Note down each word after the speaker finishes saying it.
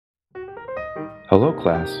Hello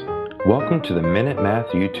class, welcome to the Minute Math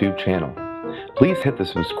YouTube channel. Please hit the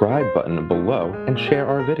subscribe button below and share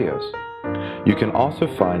our videos. You can also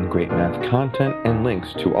find great math content and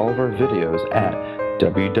links to all of our videos at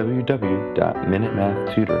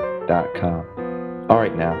www.minutemathtutor.com.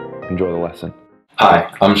 Alright now, enjoy the lesson.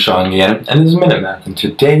 Hi, I'm Sean again, and this is Minute Math, and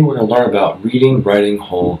today we're going to learn about reading, writing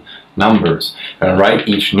whole numbers, and write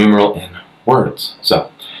each numeral in words.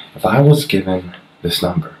 So, if I was given this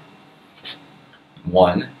number,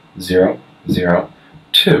 1, 0, 0,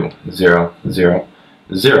 2, 0, 0,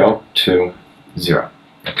 0, 2, 0.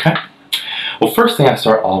 Okay? Well, first thing I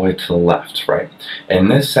start all the way to the left, right? In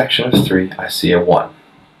this section of 3, I see a 1.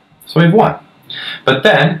 So we have 1. But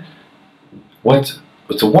then, it's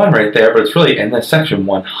a 1 right there, but it's really in this section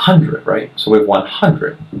 100, right? So we have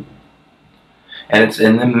 100. And it's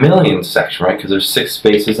in the millions section, right? Because there's 6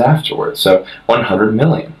 spaces afterwards. So 100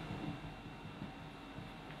 million.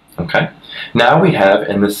 Okay? Now we have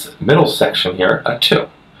in this middle section here a 2.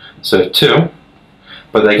 So 2,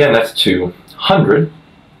 but again that's 200.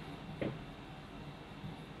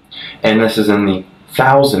 And this is in the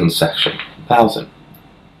thousand section. 1,000.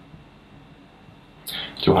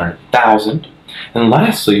 200,000. And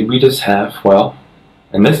lastly, we just have, well,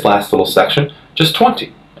 in this last little section, just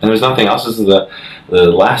 20. And there's nothing else. This is the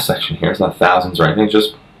last section here. It's not thousands or anything,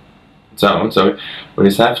 just its own. So we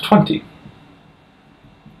just have 20.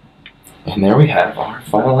 And there we have our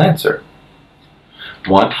final answer.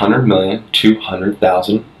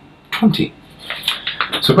 100,200,020.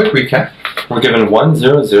 So quick recap. We're given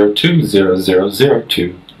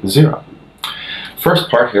 100200020. First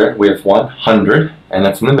part here, we have 100, and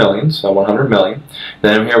that's in the millions, so 100 million.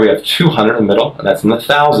 Then here we have 200 in the middle, and that's in the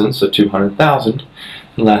thousands, so 200,000.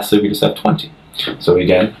 And lastly, we just have 20. So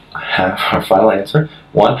again, I have our final answer,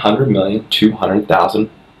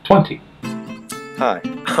 100,200,020. Hi,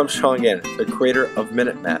 I'm Sean again, the creator of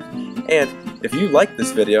Minute Math. And if you like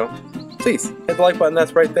this video, please hit the like button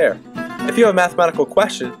that's right there. If you have a mathematical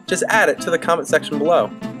question, just add it to the comment section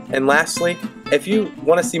below. And lastly, if you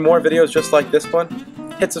want to see more videos just like this one,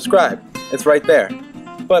 hit subscribe. It's right there.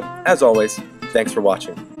 But as always, thanks for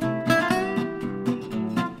watching.